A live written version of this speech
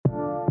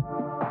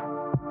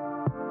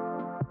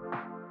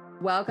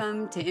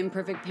Welcome to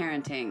Imperfect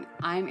Parenting.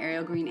 I'm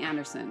Ariel Green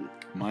Anderson.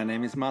 My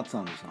name is Mats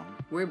Anderson.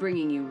 We're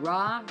bringing you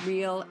raw,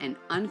 real, and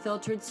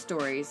unfiltered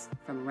stories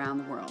from around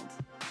the world.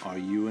 Are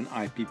you an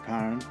IP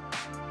parent?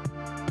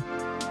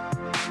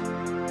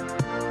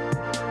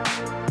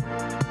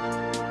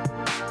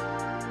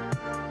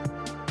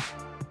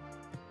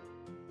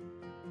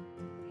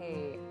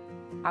 Hey,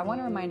 I want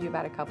to remind you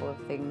about a couple of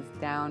things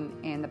down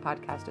in the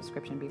podcast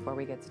description before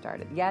we get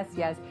started. Yes,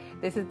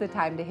 this is the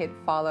time to hit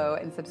follow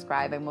and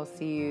subscribe, and we'll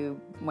see you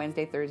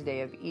Wednesday,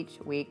 Thursday of each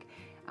week.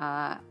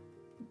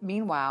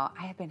 Meanwhile,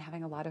 I have been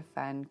having a lot of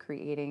fun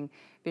creating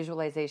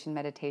visualization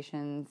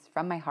meditations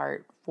from my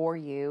heart for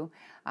you.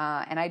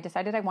 And I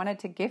decided I wanted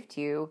to gift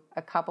you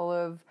a couple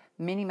of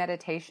mini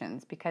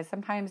meditations because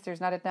sometimes there's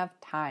not enough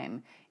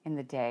time in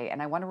the day.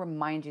 And I want to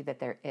remind you that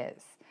there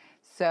is.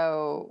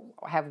 So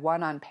I have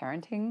one on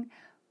parenting,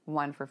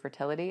 one for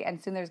fertility,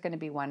 and soon there's going to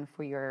be one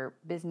for your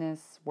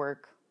business,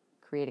 work,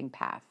 creating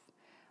path.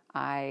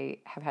 I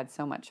have had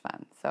so much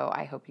fun, so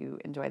I hope you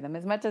enjoy them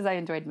as much as I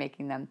enjoyed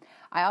making them.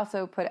 I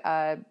also put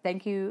a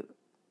thank you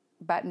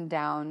button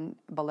down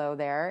below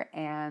there,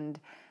 and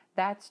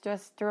that's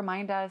just to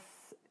remind us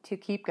to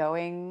keep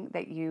going,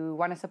 that you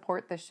want to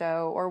support the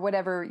show or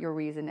whatever your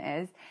reason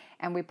is.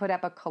 And we put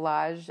up a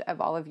collage of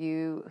all of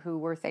you who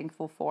we're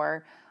thankful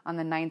for on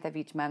the 9th of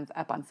each month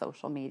up on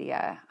social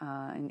media,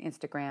 and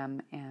Instagram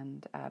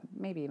and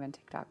maybe even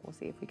TikTok. We'll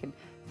see if we can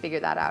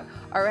figure that out.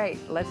 All right,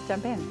 let's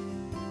jump in.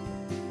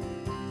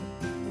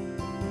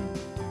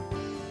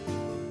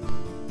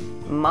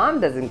 Mom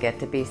doesn't get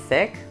to be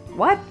sick.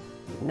 What?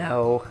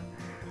 No.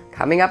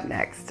 Coming up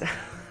next.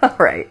 All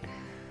right.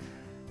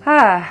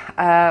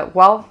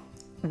 Well,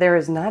 there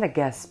is not a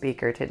guest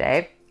speaker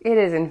today. It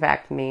is, in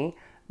fact, me.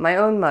 My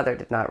own mother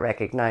did not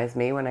recognize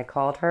me when I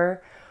called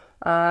her.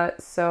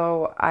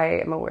 So I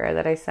am aware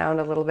that I sound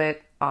a little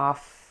bit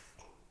off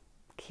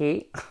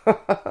key.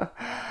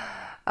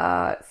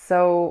 I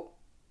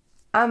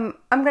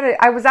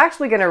was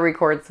actually gonna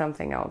record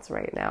something else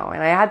right now,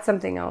 and I had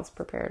something else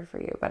prepared for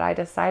you, but I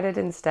decided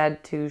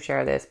instead to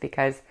share this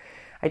because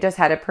I just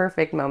had a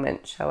perfect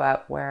moment show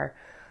up where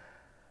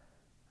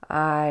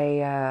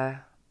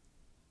I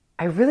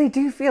really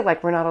do feel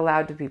like we're not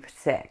allowed to be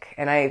sick.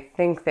 And I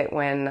think that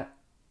when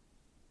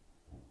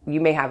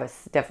you may have a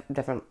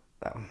different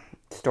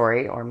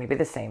story, or maybe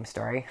the same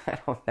story, I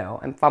don't know.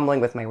 I'm fumbling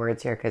with my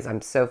words here because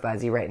I'm so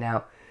fuzzy right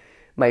now.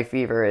 My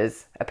fever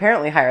is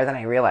apparently higher than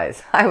I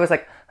realized. I was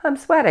like, I'm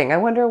sweating. I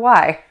wonder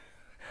why.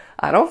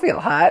 I don't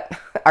feel hot.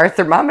 Our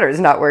thermometer is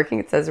not working.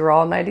 It says we're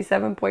all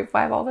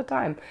 97.5 all the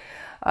time.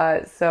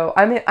 So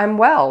I'm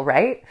well,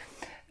 right?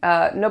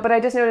 No, but I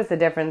just noticed the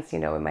difference,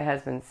 when my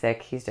husband's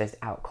sick, he's just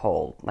out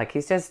cold. Like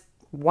he's just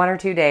 1 or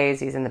 2 days,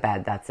 he's in the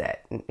bed. That's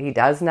it. He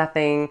does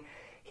nothing.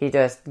 He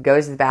just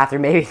goes to the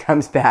bathroom, maybe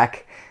comes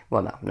back.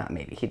 Well, no, not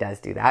maybe. He does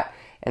do that.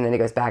 And then he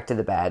goes back to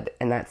the bed,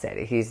 and that's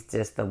it. He's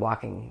just the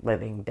walking,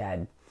 living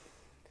dead.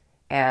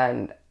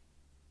 And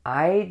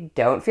I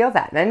don't feel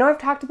that. And I know I've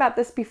talked about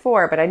this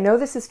before, but I know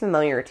this is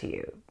familiar to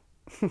you.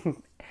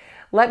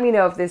 Let me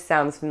know if this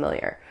sounds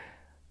familiar.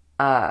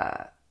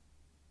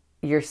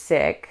 You're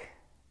sick,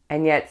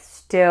 and yet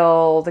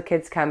still the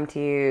kids come to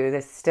you.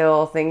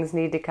 Still things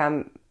need to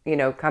come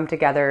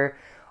together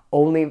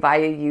only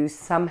via you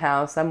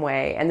somehow, some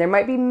way. And there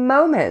might be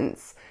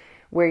moments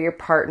where your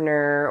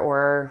partner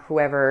or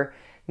whoever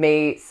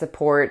may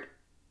support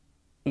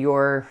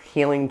your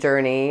healing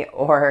journey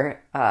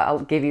or I'll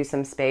give you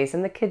some space,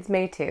 and the kids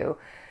may too.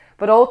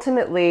 But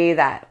ultimately,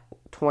 that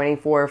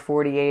 24,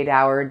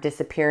 48-hour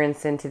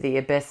disappearance into the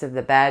abyss of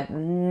the bed,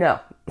 no.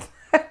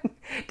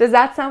 Does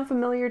that sound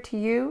familiar to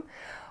you?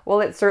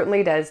 Well, it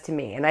certainly does to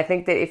me. And I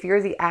think that if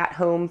you're the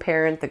at-home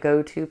parent, the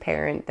go-to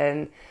parent,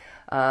 then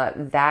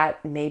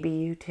that may be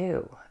you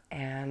too.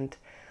 And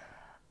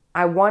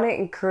I want to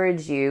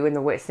encourage you in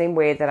the same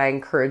way that I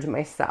encourage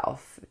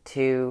myself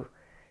to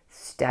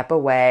step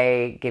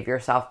away, give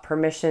yourself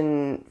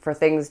permission for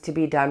things to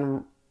be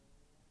done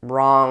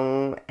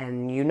wrong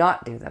and you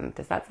not do them.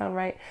 Does that sound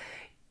right?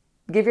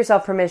 Give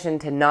yourself permission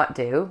to not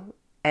do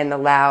and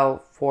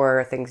allow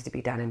for things to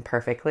be done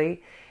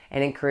imperfectly,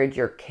 and encourage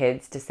your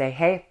kids to say,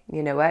 hey,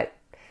 you know what?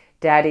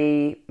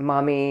 Daddy,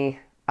 mommy,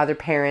 other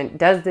parent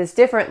does this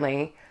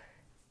differently,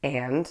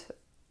 and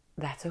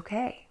that's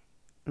okay.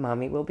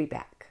 Mommy will be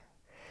back.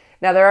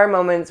 Now, there are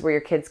moments where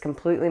your kid's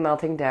completely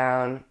melting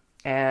down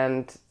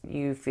and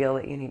you feel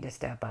that you need to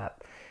step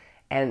up.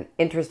 And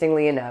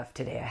interestingly enough,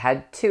 today I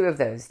had 2 of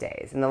those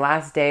days. In the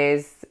last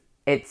days,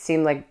 it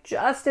seemed like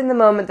just in the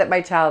moment that my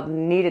child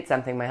needed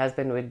something, my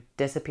husband would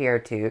disappear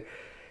to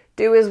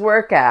do his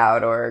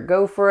workout or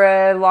go for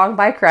a long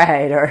bike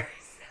ride or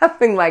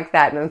something like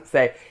that. And I'd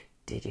say,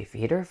 did you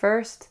feed her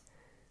first?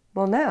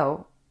 Well,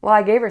 no. Well,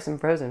 I gave her some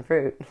frozen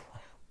fruit.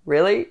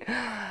 Really?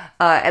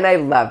 And I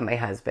love my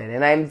husband,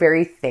 and I'm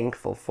very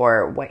thankful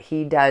for what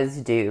he does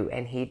do.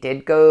 And he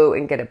did go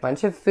and get a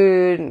bunch of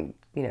food and,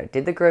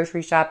 did the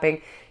grocery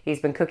shopping. He's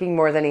been cooking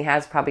more than he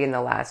has probably in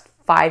the last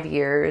 5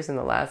 years, in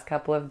the last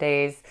couple of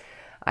days.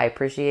 I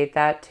appreciate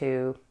that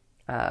too.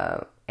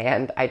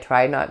 And I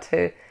try not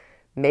to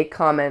make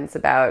comments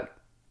about,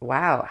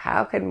 wow,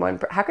 how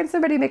can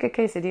somebody make a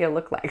quesadilla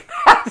look like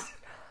that?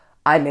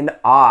 I'm in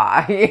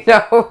awe,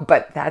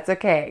 but that's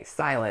okay.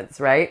 Silence,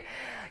 right?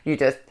 You're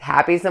just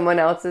happy someone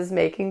else is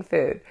making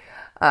food.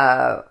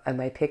 Am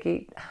I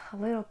picky? A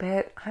little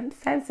bit. I'm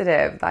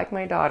sensitive, like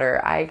my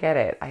daughter. I get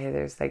it.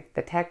 There's like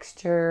the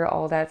texture,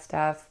 all that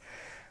stuff.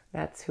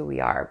 That's who we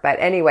are. But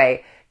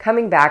anyway,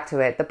 coming back to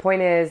it, the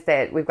point is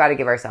that we've got to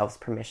give ourselves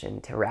permission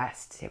to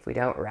rest. If we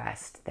don't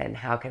rest, then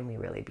how can we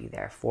really be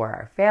there for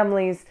our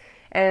families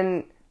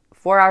and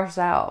for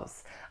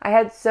ourselves? I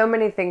had so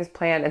many things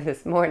planned, and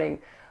this morning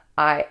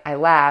I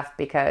laugh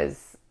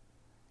because,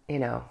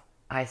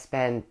 I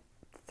spent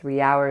 3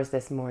 hours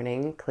this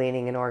morning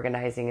cleaning and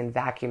organizing and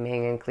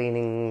vacuuming and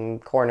cleaning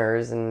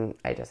corners, and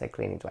I just said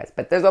cleaning twice,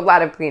 but there's a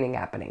lot of cleaning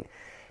happening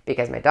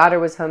because my daughter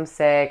was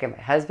homesick and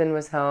my husband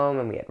was home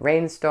and we had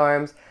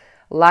rainstorms,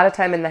 a lot of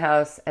time in the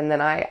house, and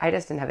then I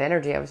just didn't have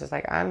energy. I was just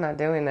like, I'm not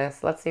doing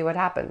this. Let's see what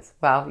happens.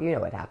 Well, you know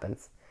what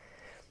happens.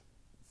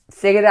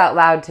 Sing it out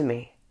loud to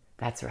me.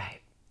 That's right.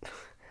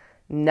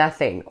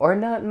 Nothing or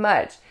not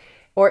much.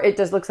 Or it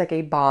just looks like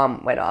a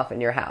bomb went off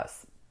in your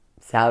house.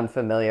 Sound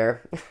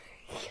familiar?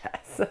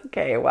 Yes.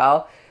 Okay.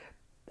 Well,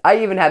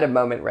 I even had a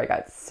moment where I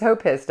got so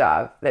pissed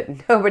off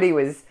that nobody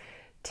was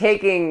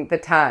taking the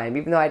time,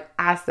 even though I'd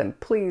asked them,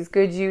 please,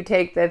 could you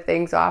take the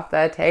things off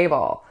the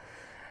table?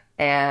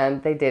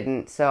 And they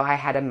didn't. So I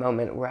had a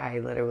moment where I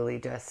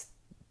literally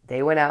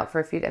they went out for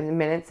a few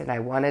minutes and I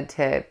wanted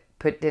to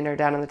put dinner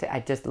down on the table.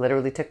 I just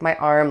literally took my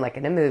arm like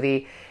in a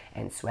movie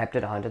and swept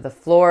it onto the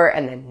floor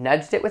and then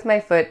nudged it with my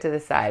foot to the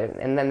side.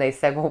 And then they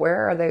said, well,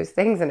 where are those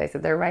things? And I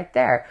said, they're right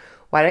there.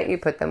 Why don't you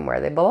put them where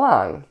they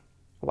belong?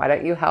 Why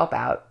don't you help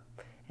out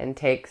and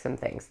take some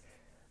things?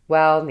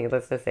 Well,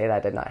 needless to say,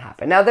 that did not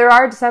happen. Now, there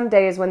are some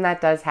days when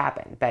that does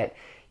happen, but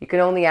you can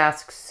only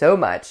ask so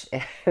much.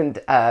 And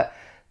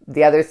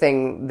the other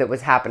thing that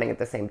was happening at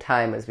the same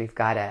time was we've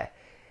got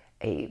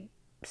a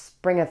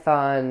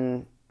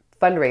spring-a-thon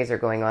fundraiser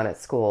going on at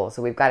school.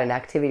 So we've got an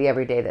activity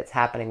every day that's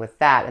happening with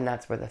that, and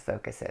that's where the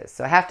focus is.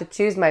 So I have to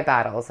choose my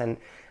battles, and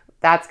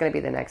that's going to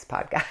be the next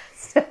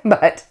podcast.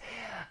 But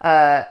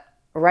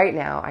right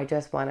now, I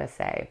just want to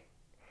say,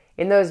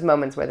 in those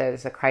moments where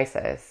there's a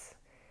crisis,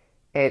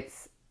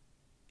 it's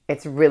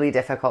really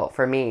difficult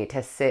for me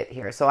to sit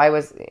here. So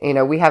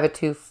we have a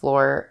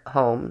 2-floor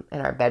home,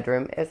 and our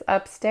bedroom is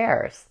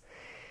upstairs.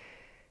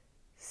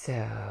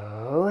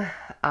 So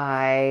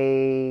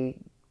I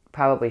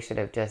probably should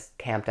have just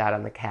camped out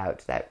on the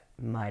couch. That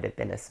might have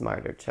been a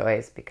smarter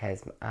choice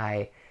because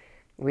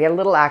we had a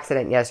little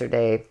accident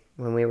yesterday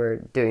when we were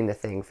doing the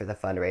thing for the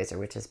fundraiser,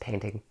 which is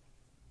painting.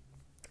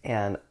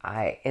 And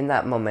I, in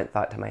that moment,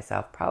 thought to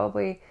myself,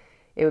 probably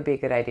it would be a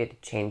good idea to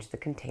change the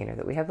container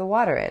that we have the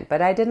water in.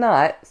 But I did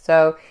not.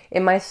 So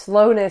in my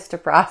slowness to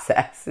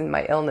process, in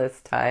my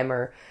illness time,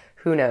 or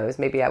who knows,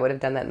 maybe I would have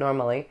done that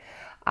normally,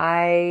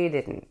 I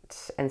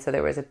didn't. And so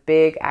there was a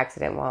big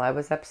accident while I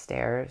was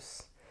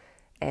upstairs.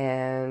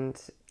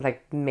 And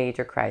like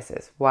major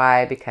crisis.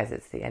 Why? Because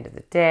it's the end of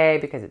the day,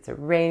 because it's a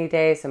rainy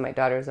day. So my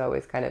daughter's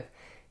always kind of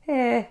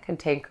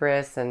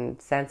cantankerous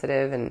and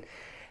sensitive, and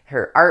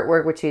her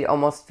artwork, which she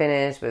almost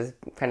finished, was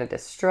kind of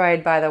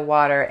destroyed by the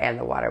water, and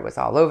the water was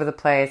all over the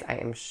place. I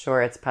am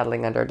sure it's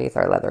puddling underneath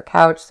our leather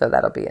couch, so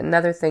that'll be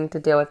another thing to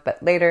deal with,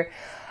 but later,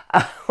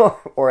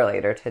 or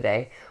later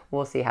today.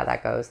 We'll see how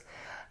that goes.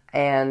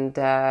 And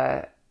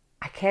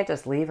I can't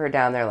just leave her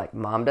down there like,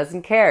 Mom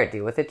doesn't care,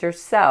 deal with it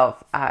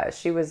yourself.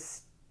 She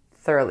was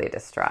thoroughly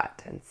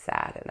distraught and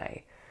sad, and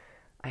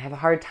I have a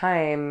hard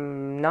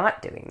time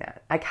not doing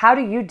that. Like, how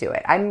do you do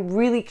it? I'm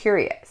really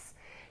curious.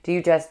 Do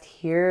you just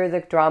hear the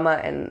drama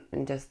and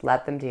just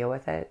let them deal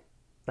with it?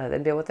 Let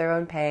them deal with their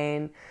own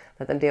pain.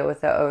 Let them deal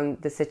with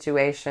the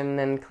situation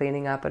and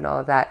cleaning up and all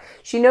of that.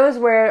 She knows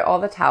where all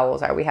the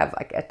towels are. We have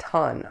like a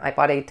ton. I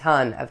bought a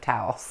ton of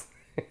towels.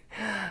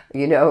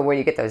 When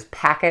you get those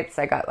packets,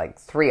 I got like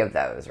 3 of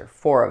those or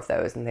 4 of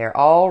those, and they're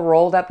all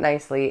rolled up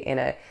nicely in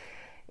an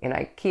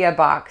IKEA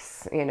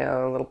box, a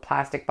little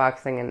plastic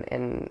box thing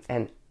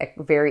in a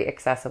very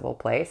accessible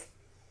place.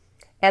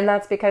 And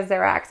that's because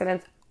there are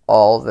accidents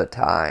all the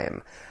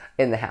time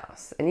in the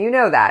house.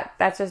 And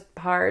that's just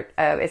part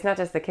of, it's not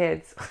just the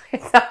kids,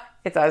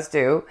 it's us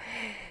too.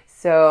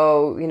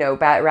 So,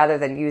 rather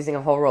than using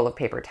a whole roll of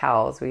paper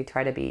towels, we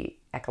try to be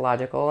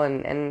ecological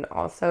and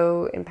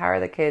also empower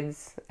the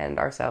kids and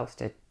ourselves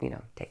to,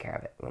 take care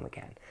of it when we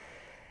can.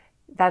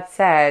 That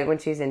said, when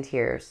she's in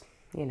tears,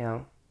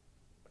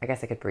 I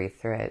guess I could breathe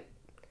through it.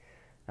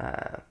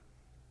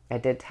 I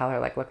did tell her,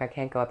 like, look, I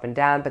can't go up and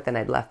down, but then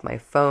I'd left my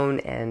phone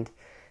and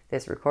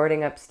this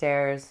recording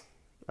upstairs.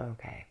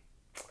 Okay.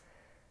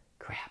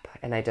 Crap.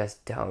 And I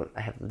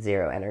have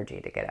 0 energy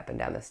to get up and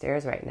down the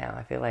stairs right now.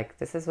 I feel like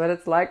this is what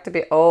it's like to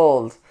be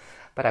old,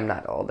 but I'm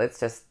not old. It's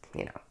just,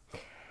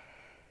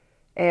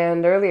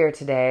 And earlier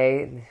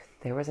today,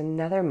 there was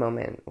another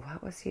moment.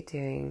 What was he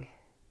doing?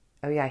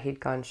 Oh yeah, he'd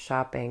gone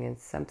shopping and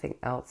something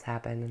else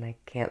happened and I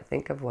can't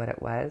think of what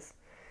it was.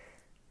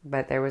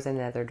 But there was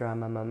another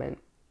drama moment.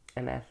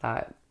 And I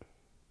thought,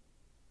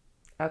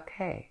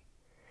 okay,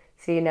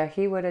 See, now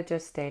he would have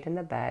just stayed in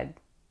the bed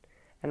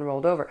and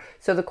rolled over.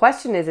 So the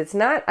question is,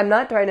 I'm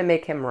not trying to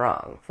make him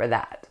wrong for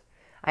that.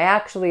 I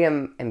actually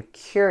am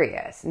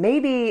curious.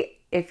 Maybe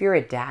if you're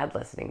a dad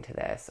listening to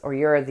this, or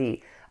you're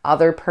the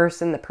other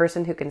person, the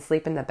person who can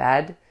sleep in the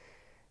bed,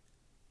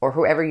 or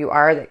whoever you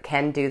are that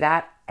can do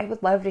that, I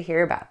would love to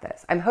hear about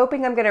this. I'm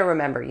hoping I'm going to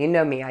remember. You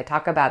know me, I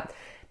talk about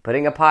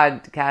putting a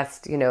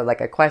podcast,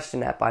 like a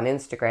question up on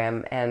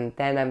Instagram, and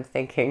then I'm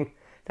thinking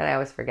that I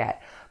always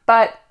forget.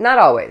 But not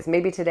always.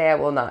 Maybe today I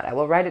will not. I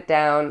will write it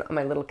down on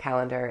my little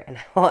calendar, and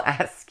I will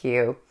ask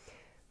you,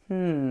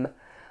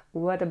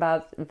 what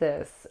about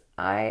this?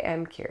 I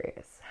am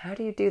curious. How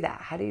do you do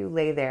that? How do you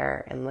lay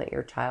there and let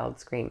your child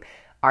scream?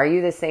 Are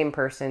you the same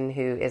person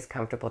who is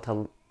comfortable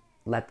to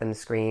let them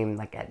scream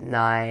like at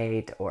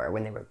night or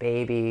when they were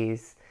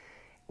babies?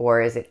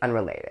 Or is it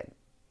unrelated?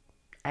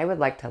 I would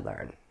like to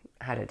learn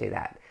how to do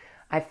that.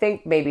 I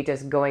think maybe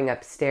just going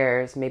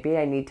upstairs, maybe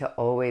I need to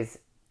always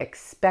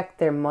expect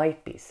there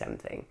might be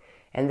something,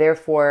 and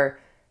therefore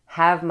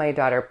have my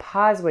daughter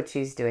pause what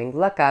she's doing,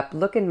 look up,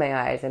 look in my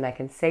eyes, and I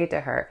can say to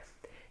her,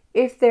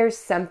 if there's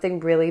something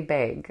really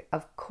big,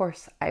 of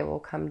course I will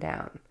come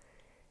down.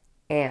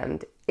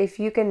 And if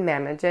you can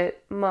manage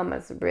it,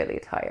 Mama's really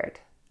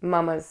tired.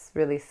 Mama's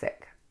really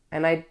sick.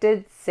 And I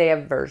did say a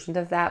version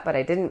of that, but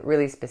I didn't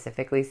really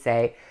specifically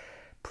say,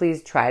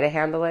 please try to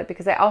handle it,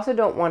 because I also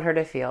don't want her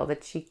to feel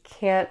that she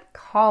can't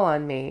call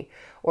on me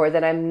or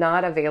that I'm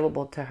not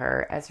available to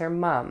her as her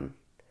mom.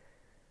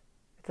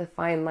 It's a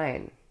fine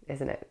line,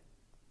 isn't it?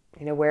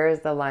 Where is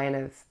the line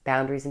of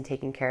boundaries in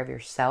taking care of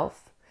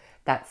yourself?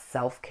 That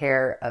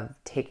self-care of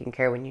taking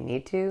care when you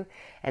need to,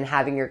 and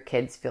having your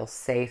kids feel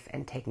safe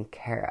and taken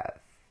care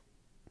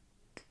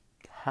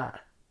of.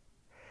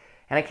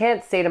 And I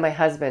can't say to my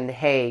husband,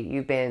 hey,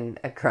 you've been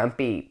a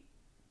grumpy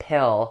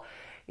pill,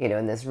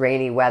 in this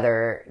rainy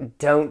weather,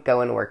 don't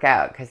go and work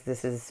out, because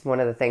this is one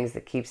of the things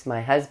that keeps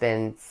my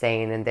husband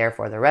sane, and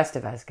therefore the rest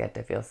of us get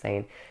to feel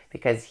sane,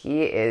 because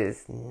he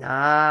is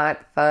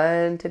not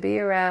fun to be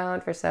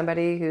around for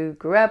somebody who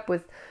grew up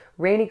with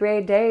rainy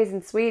gray days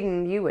in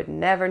Sweden. You would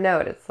never know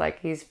it. It's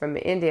like he's from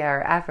India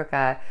or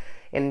Africa,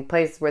 in a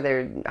place where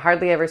they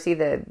hardly ever see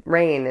the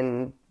rain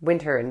and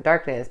winter and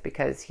darkness,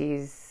 because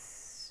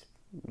he's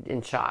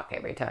in shock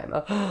every time.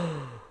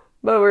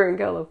 But we're in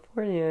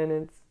California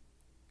and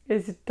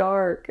it's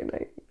dark and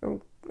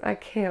I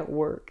can't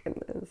work in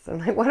this. I'm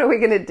like, what are we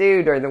going to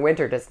do during the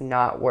winter? Just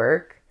not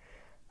work?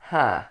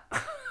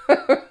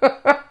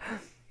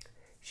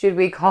 Should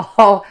we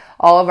call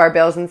all of our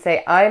bills and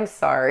say, I'm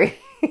sorry.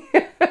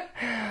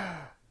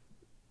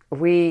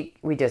 We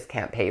just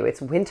can't pay you.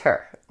 It's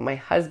winter. My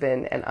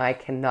husband and I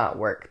cannot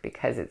work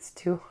because it's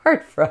too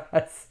hard for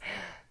us.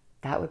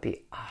 That would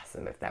be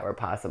awesome if that were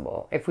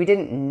possible. If we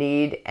didn't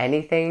need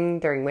anything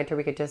during winter,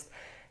 we could just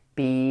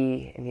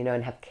be,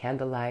 and have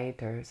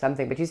candlelight or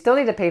something. But you still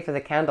need to pay for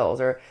the candles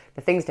or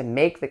the things to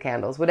make the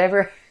candles,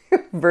 whatever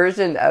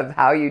version of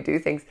how you do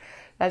things.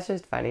 That's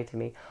just funny to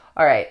me.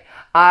 All right.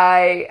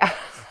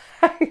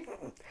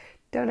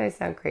 Don't I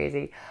sound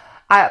crazy?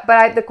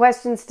 The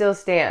question still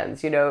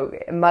stands, can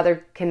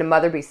a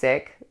mother be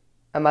sick?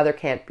 A mother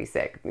can't be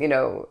sick.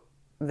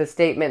 The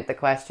statement, the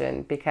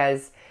question,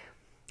 because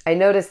I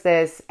noticed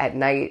this at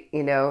night,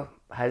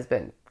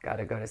 husband,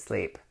 gotta go to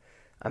sleep.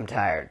 I'm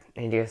tired.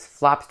 And he just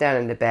flops down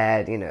into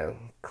bed,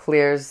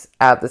 clears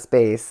out the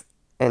space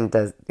and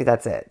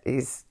that's it.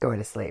 He's going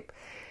to sleep.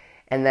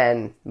 And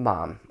then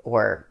mom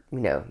or,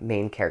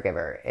 main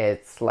caregiver,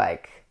 it's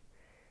like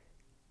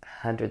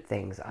 100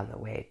 things on the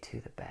way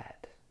to the bed.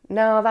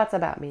 No, that's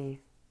about me.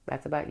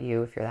 That's about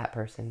you if you're that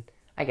person.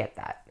 I get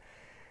that.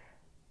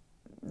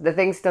 The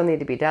things still need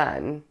to be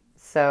done.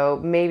 So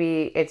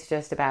maybe it's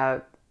just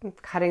about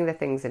cutting the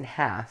things in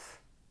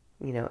half,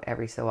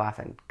 every so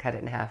often. Cut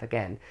it in half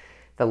again,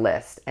 the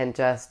list, and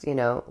just,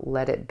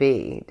 let it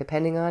be,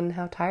 depending on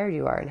how tired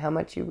you are and how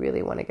much you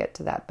really want to get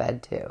to that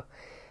bed too.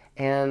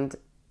 And,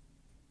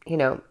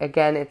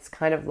 again, it's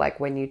kind of like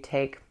when you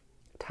take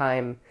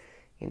time,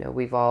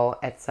 we've all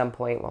at some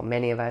point, well,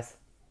 many of us,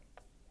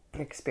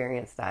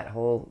 experienced that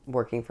whole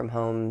working from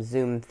home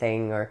Zoom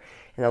thing, or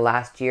in the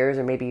last years,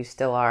 or maybe you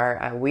still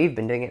are. We've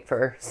been doing it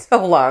for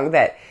so long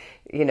that,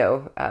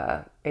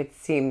 it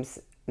seems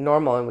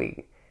normal, and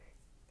it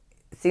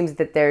seems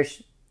that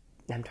there's,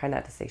 I'm trying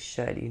not to say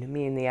should,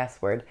 me and the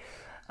S word.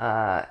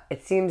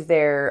 It seems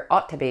there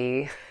ought to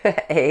be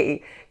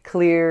a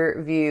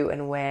clear view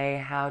and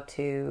way how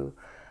to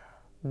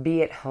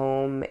be at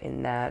home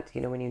in that,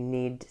 when you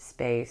need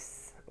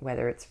space,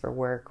 whether it's for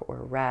work or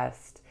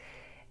rest.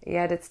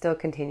 Yet it still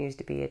continues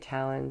to be a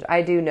challenge.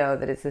 I do know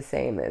that it's the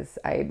same as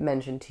I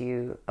mentioned to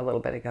you a little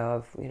bit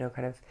ago of,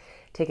 kind of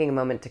taking a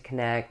moment to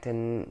connect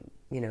and,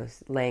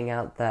 laying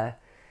out the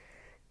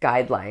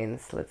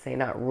guidelines, let's say,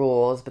 not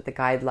rules, but the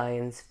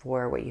guidelines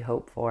for what you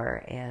hope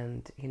for.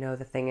 And,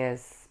 the thing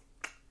is,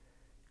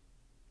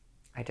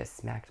 I just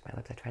smacked my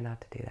lips. I try not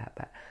to do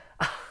that,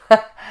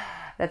 but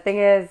the thing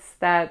is,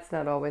 that's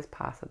not always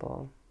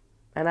possible.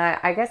 And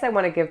I guess I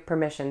want to give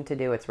permission to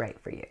do what's right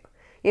for you.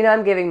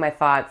 I'm giving my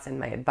thoughts and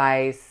my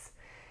advice,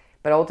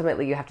 But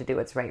ultimately, you have to do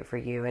what's right for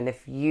you. And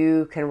if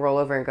you can roll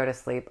over and go to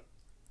sleep,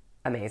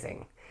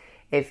 amazing.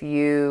 If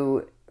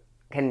you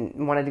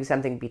can want to do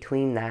something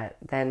between that,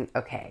 then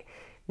okay.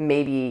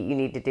 Maybe you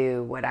need to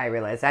do what I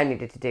realized I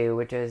needed to do,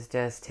 which is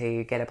just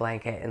to get a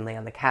blanket and lay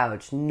on the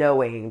couch,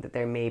 knowing that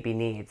there may be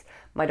needs.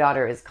 My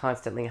daughter is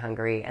constantly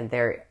hungry, and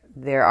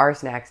there are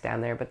snacks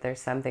down there, but there's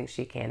some things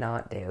she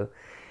cannot do.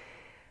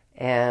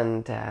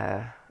 And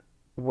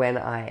when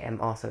I am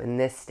also in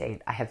this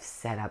state, I have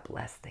set up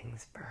less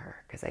things for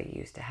her, because I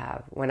used to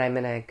have. When I'm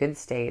in a good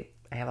state,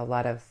 I have a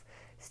lot of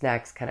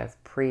snacks kind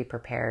of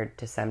pre-prepared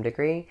to some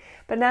degree.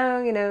 But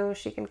now,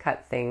 she can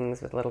cut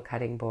things with a little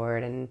cutting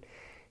board, and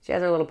she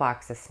has her little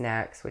box of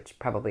snacks, which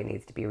probably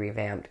needs to be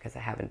revamped because I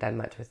haven't done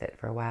much with it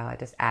for a while. I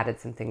just added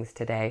some things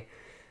today,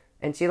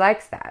 and she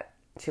likes that.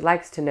 She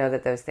likes to know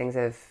that those things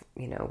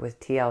with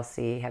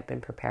TLC have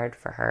been prepared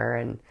for her,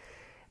 and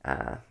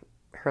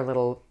her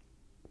little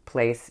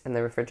place in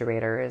the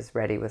refrigerator is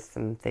ready with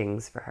some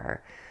things for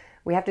her.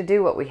 We have to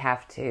do what we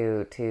have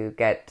to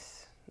get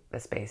the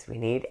space we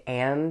need,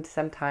 and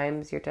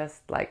sometimes you're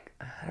just like,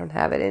 I don't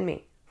have it in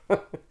me.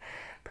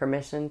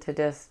 Permission to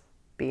just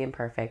be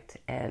imperfect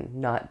and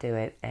not do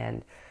it,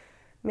 and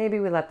maybe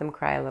we let them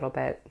cry a little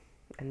bit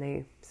and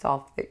they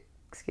solve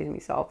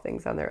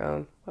things on their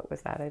own. What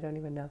was that? I don't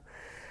even know.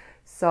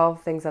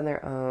 Solve things on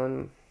their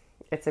own.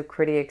 It's a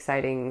pretty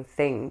exciting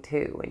thing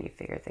too when you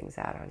figure things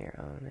out on your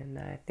own, and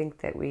I think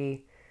that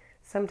we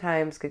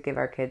sometimes could give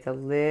our kids a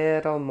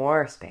little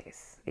more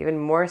space, even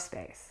more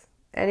space,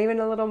 and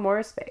even a little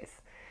more space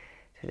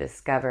to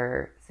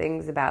discover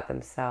things about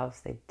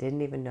themselves they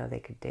didn't even know they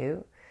could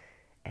do,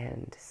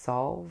 and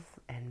solve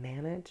and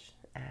manage,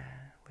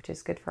 which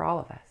is good for all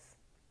of us.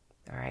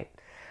 All right.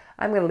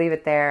 I'm going to leave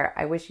it there.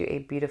 I wish you a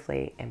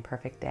beautifully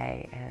imperfect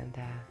day, and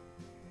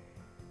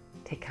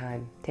take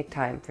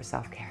time for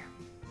self-care.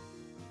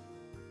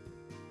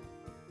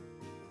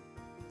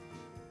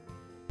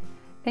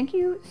 Thank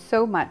you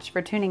so much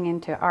for tuning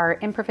into our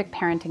Imperfect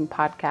Parenting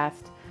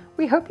podcast.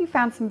 We hope you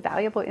found some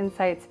valuable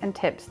insights and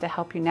tips to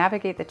help you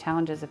navigate the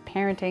challenges of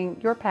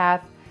parenting, your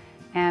path,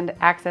 and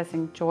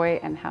accessing joy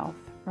and health.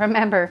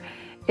 Remember,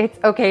 it's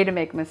okay to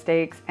make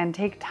mistakes and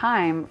take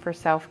time for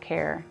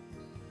self-care.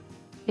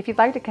 If you'd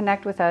like to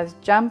connect with us,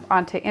 jump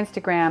onto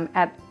Instagram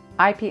at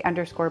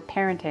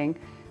IP_parenting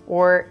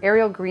or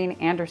Ariel Green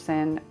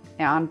Anderson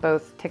on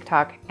both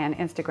TikTok and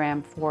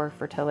Instagram for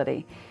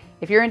fertility.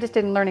 If you're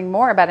interested in learning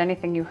more about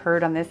anything you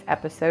heard on this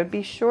episode,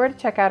 be sure to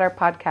check out our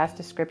podcast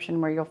description,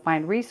 where you'll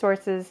find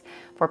resources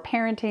for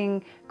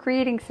parenting,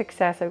 creating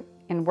success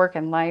in work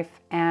and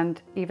life,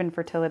 and even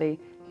fertility,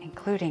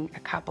 including a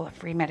couple of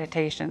free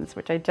meditations,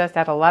 which I just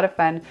had a lot of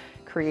fun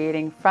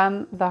creating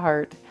from the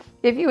heart.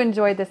 If you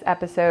enjoyed this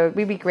episode,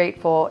 we'd be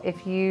grateful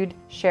if you'd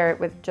share it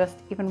with just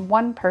even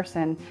one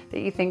person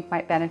that you think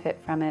might benefit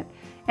from it.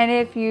 And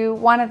if you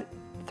want to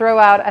throw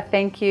out a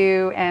thank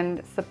you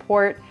and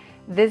support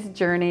this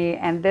journey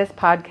and this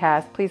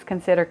podcast, please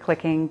consider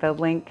clicking the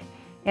link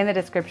in the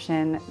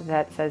description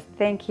that says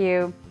thank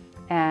you.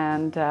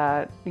 And,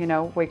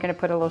 we're going to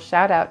put a little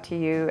shout out to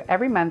you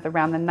every month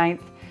around the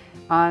 9th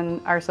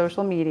on our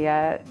social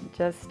media,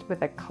 just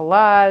with a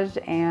collage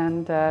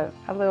and a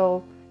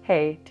little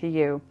hey to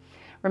you.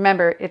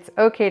 Remember, it's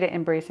okay to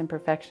embrace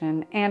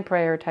imperfection and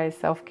prioritize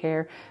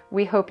self-care.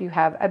 We hope you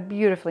have a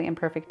beautifully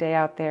imperfect day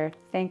out there.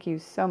 Thank you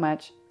so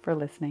much for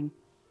listening.